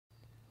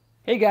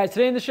Hey guys,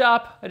 today in the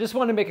shop, I just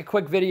wanted to make a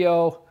quick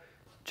video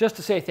just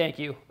to say thank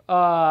you.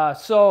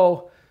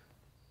 So,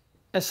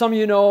 as some of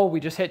you know,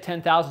 we just hit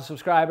 10,000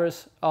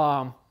 subscribers.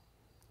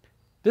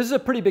 This is a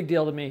pretty big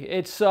deal to me.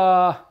 It's, this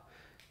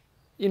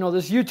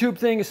YouTube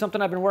thing is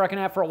something I've been working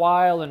at for a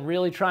while and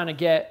really trying to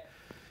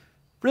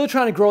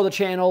grow the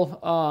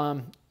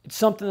channel. It's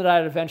something that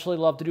I'd eventually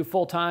love to do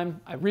full time.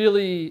 I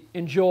really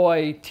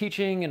enjoy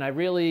teaching, and I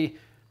really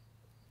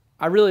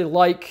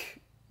like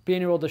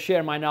being able to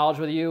share my knowledge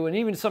with you, and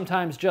even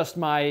sometimes just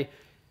my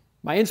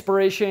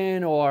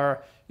inspiration,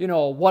 or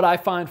what I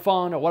find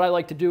fun or what I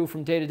like to do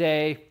from day to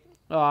day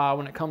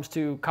when it comes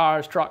to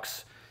cars,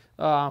 trucks,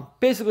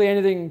 basically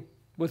anything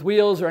with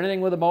wheels or anything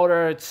with a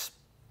motor. It's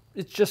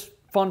just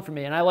fun for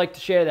me, and I like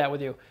to share that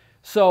with you.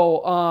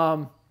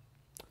 So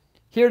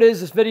here it is.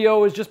 This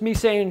video is just me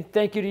saying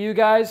thank you to you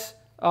guys.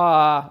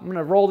 I'm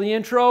gonna roll the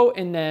intro,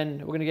 and then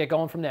we're gonna get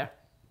going from there.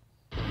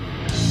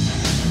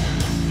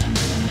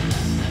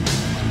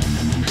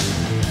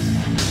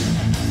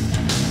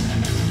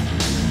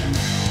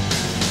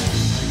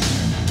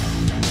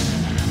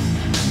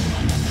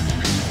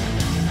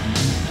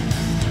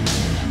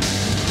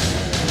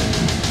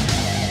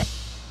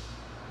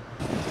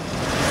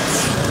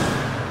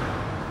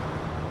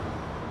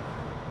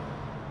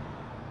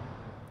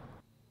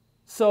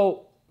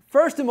 So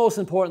first and most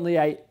importantly,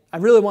 I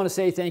really want to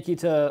say thank you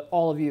to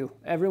all of you,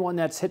 everyone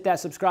that's hit that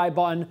subscribe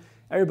button,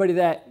 everybody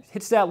that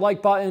hits that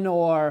like button,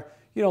 or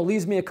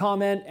leaves me a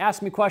comment,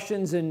 asks me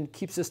questions, and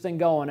keeps this thing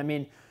going. I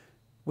mean,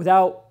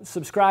 without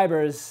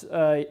subscribers,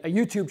 a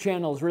YouTube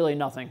channel is really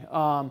nothing.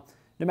 No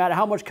matter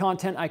how much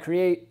content I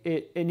create,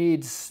 it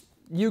needs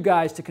you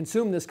guys to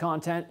consume this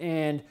content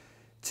and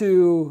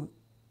to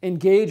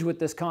engage with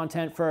this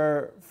content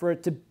for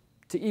it to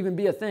even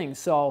be a thing.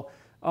 So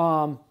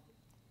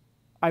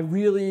I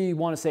really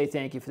want to say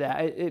thank you for that.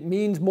 It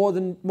means more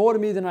to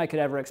me than I could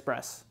ever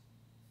express.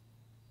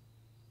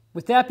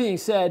 With that being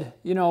said,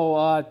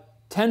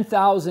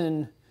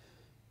 10,000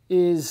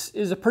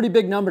 is a pretty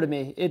big number to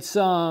me. It's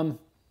hard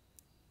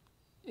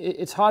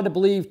to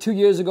believe 2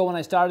 years ago when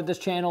I started this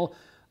channel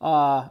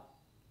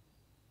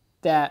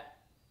that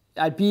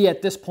I'd be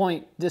at this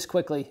point this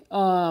quickly.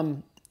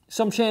 Some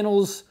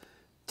channels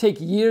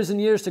take years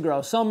and years to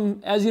grow.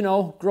 Some, as you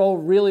know, grow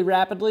really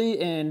rapidly,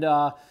 and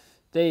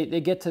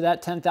they get to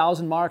that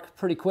 10,000 mark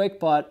pretty quick.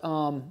 But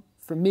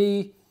for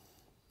me,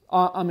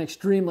 I'm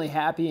extremely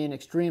happy and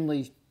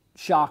extremely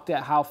shocked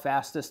at how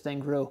fast this thing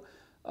grew.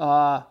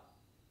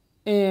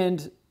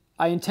 And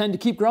I intend to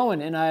keep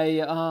growing. And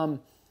I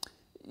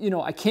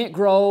can't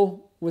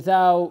grow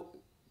without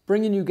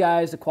bringing you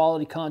guys the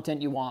quality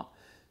content you want.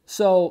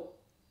 So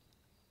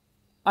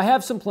I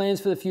have some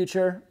plans for the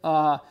future.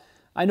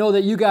 I know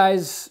that you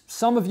guys,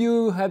 some of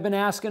you have been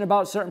asking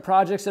about certain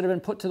projects that have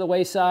been put to the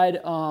wayside.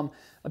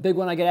 A big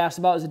one I get asked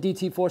about is the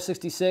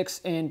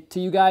DT466, and to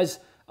you guys,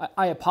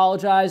 I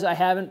apologize. I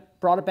haven't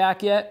brought it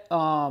back yet.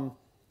 I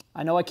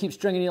know I keep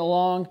stringing it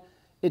along.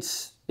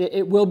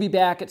 It will be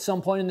back at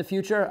some point in the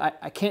future.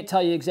 I can't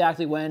tell you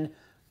exactly when,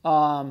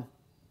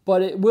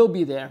 but it will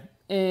be there.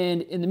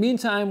 And in the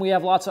meantime, we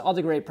have lots of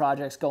other great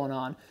projects going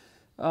on.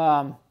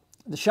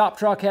 The shop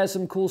truck has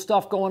some cool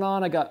stuff going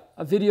on. I got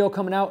a video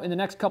coming out in the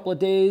next couple of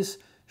days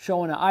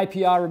showing an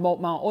IPR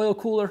remote mount oil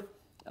cooler.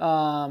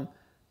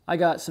 I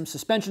got some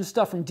suspension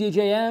stuff from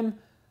DJM.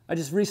 I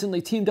just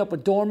recently teamed up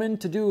with Dorman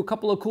to do a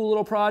couple of cool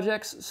little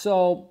projects.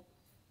 So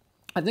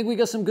I think we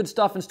got some good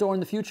stuff in store in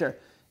the future.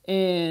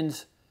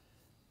 And,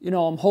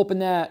 I'm hoping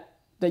that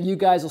you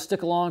guys will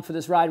stick along for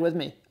this ride with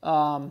me.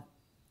 I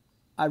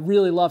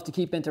really love to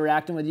keep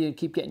interacting with you and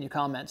keep getting your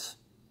comments.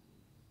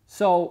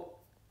 So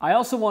I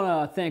also want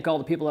to thank all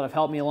the people that have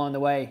helped me along the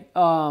way.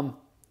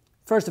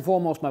 First and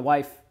foremost, my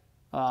wife.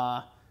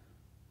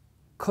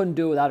 Couldn't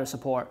do it without her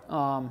support.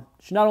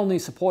 She not only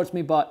supports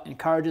me, but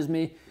encourages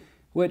me,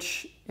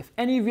 which if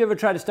any of you ever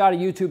try to start a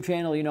YouTube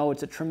channel,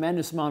 it's a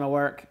tremendous amount of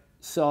work.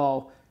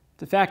 So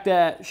the fact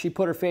that she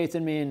put her faith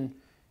in me and,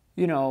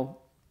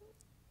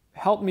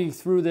 helped me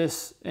through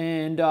this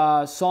and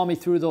saw me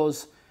through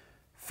those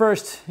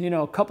first,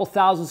 couple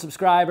thousand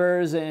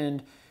subscribers,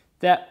 and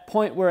that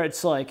point where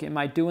it's like, am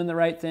I doing the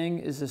right thing?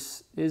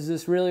 Is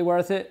this really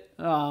worth it?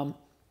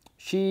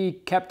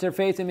 She kept her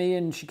faith in me,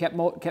 and she kept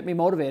me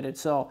motivated.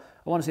 So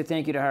I want to say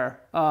thank you to her.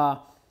 I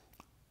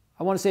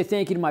want to say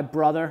thank you to my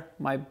brother.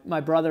 My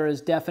brother has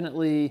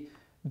definitely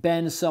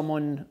been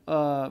someone,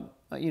 a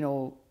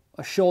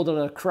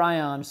shoulder to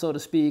cry on, so to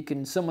speak,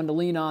 and someone to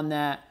lean on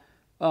that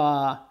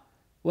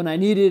when I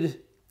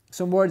needed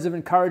some words of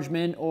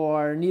encouragement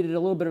or needed a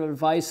little bit of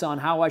advice on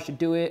how I should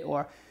do it,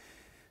 or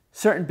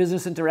certain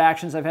business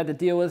interactions I've had to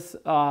deal with.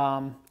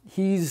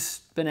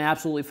 He's been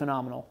absolutely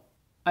phenomenal.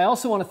 I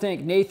also want to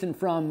thank Nathan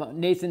from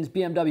Nathan's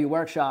BMW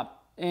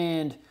Workshop.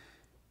 And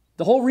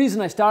the whole reason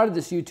I started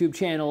this YouTube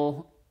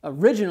channel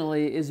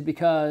originally is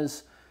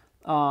because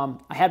I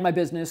had my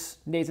business,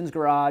 Nathan's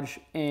Garage,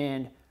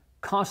 and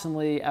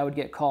constantly I would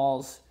get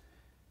calls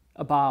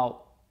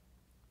about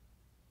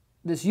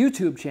this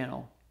YouTube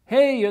channel.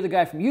 Hey, you're the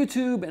guy from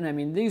YouTube. And I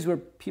mean, these were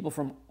people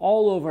from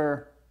all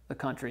over the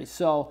country.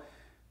 So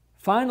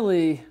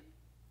finally,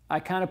 I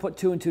kind of put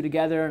 2 and 2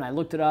 together, and I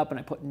looked it up, and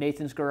I put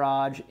Nathan's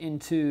Garage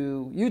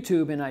into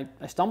YouTube, and I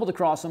stumbled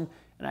across him,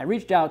 and I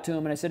reached out to him,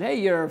 and I said, hey,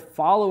 your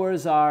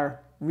followers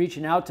are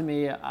reaching out to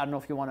me. I don't know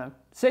if you want to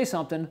say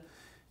something.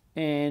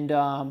 And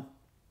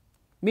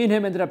me and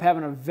him ended up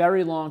having a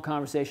very long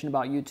conversation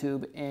about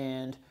YouTube,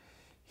 and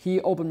he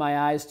opened my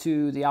eyes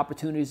to the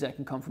opportunities that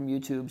can come from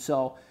YouTube.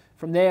 So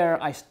from there,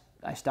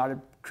 I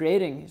started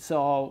creating.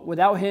 So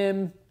without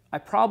him, I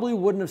probably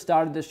wouldn't have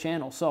started this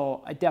channel.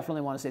 So I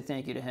definitely want to say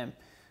thank you to him.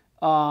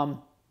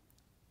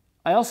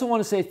 I also want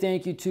to say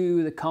thank you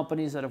to the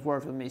companies that have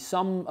worked with me.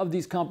 Some of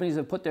these companies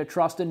have put their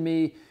trust in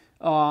me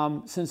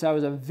since I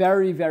was a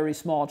very, very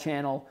small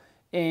channel,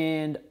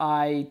 and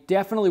I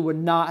definitely would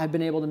not have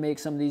been able to make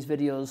some of these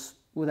videos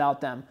without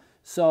them.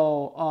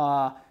 So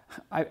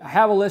I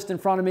have a list in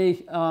front of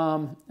me.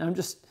 I'm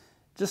just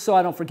so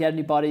I don't forget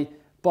anybody,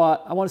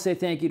 but I want to say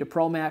thank you to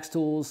ProMax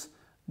Tools.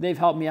 They've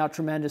helped me out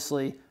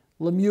tremendously.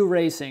 Lemieux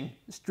Racing,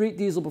 Street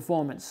Diesel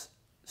Performance,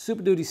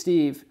 Super Duty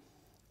Steve,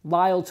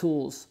 Lyle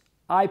Tools,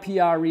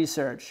 IPR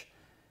Research,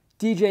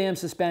 DJM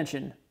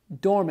Suspension,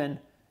 Dorman,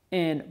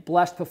 and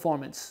Blessed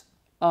Performance.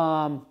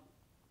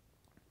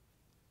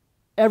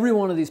 Every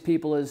one of these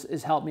people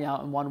has helped me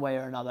out in one way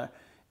or another.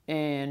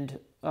 And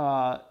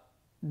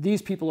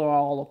these people are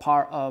all a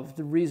part of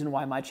the reason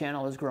why my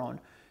channel has grown.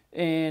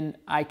 And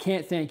I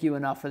can't thank you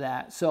enough for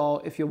that.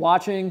 So if you're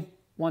watching,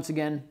 once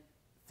again,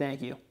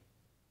 thank you.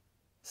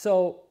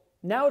 So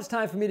now it's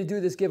time for me to do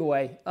this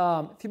giveaway.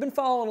 If you've been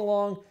following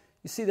along,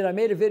 you see that I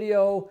made a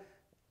video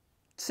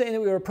saying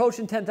that we were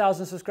approaching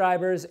 10,000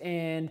 subscribers,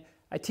 and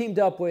I teamed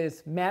up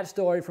with Matt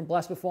Story from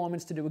Blessed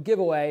Performance to do a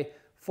giveaway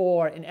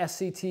for an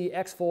SCT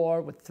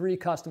X4 with 3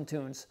 custom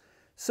tunes.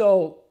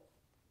 So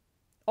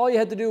all you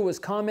had to do was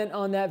comment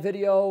on that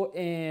video,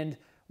 and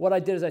what I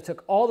did is I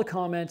took all the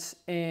comments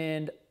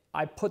and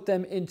I put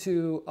them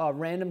into a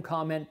random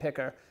comment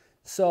picker.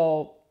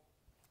 So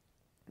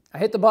I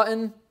hit the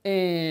button,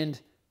 and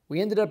we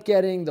ended up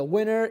getting, the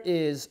winner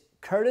is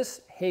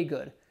Curtis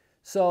Haygood.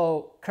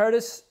 So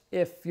Curtis,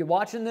 if you're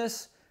watching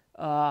this,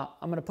 I'm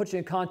going to put you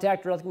in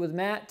contact directly with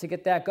Matt to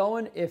get that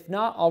going. If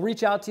not, I'll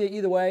reach out to you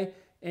either way,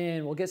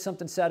 and we'll get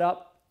something set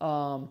up.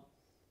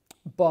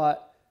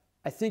 But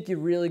I think you're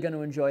really going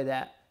to enjoy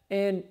that.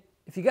 And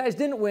if you guys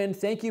didn't win,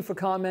 thank you for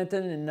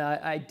commenting, and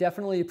I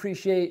definitely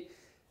appreciate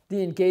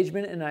the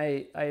engagement, and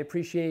I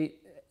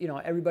appreciate, you know,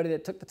 everybody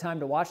that took the time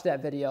to watch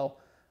that video.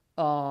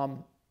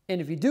 And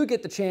if you do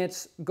get the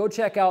chance, go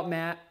check out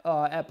Matt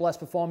at Blessed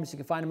Performance. You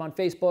can find him on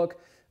Facebook.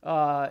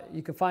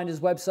 You can find his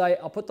website.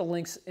 I'll put the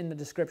links in the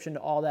description to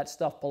all that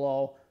stuff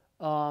below.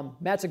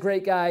 Matt's a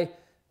great guy,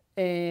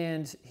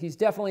 and he's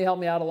definitely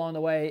helped me out along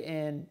the way,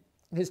 and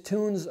his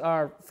tunes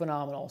are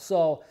phenomenal.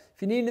 So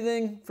if you need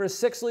anything for a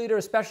 6-liter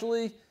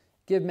especially,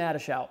 give Matt a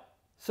shout.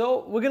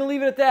 So we're going to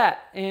leave it at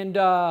that. And,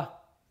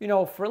 you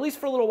know, for at least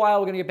for a little while,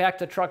 we're going to get back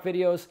to truck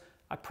videos.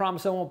 I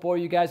promise I won't bore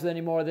you guys with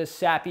any more of this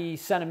sappy,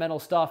 sentimental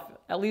stuff,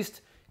 at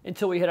least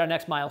until we hit our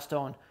next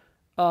milestone.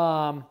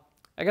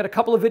 I got a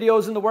couple of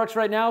videos in the works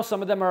right now.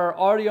 Some of them are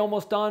already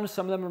almost done.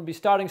 Some of them will be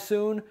starting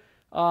soon.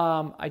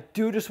 I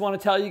do just want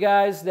to tell you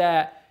guys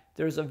that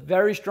there's a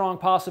very strong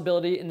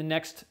possibility in the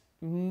next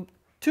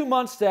 2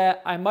 months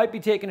that I might be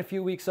taking a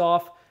few weeks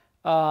off.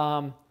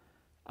 I'm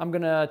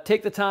going to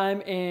take the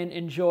time and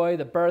enjoy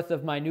the birth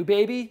of my new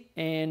baby.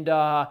 And,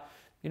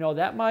 you know,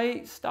 that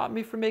might stop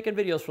me from making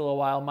videos for a little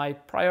while. My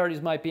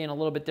priorities might be in a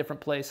little bit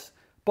different place.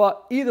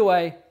 But either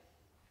way,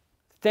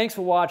 thanks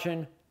for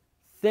watching.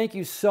 Thank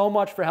you so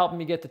much for helping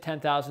me get to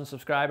 10,000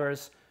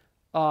 subscribers.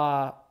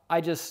 I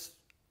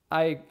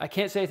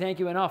can't say thank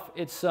you enough.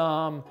 It's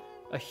a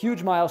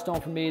huge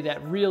milestone for me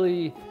that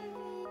really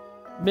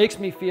makes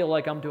me feel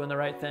like I'm doing the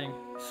right thing.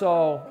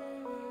 So,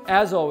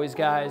 as always,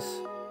 guys,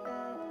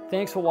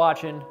 thanks for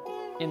watching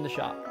In the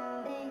Shop.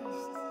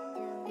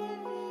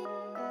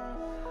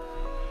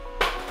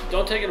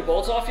 Don't take the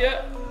bolts off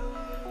yet?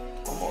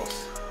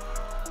 Almost.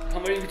 How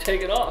many have you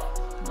taken off?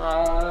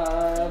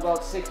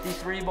 About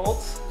 63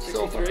 bolts.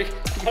 63?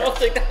 I don't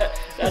think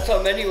that's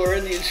how many were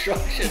in the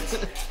instructions.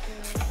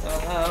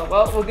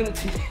 Well, we're going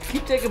to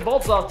keep taking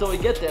bolts off till we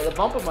get there. The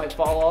bumper might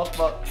fall off,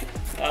 but...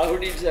 who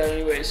needs that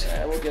anyways?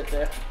 Yeah, we'll get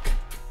there.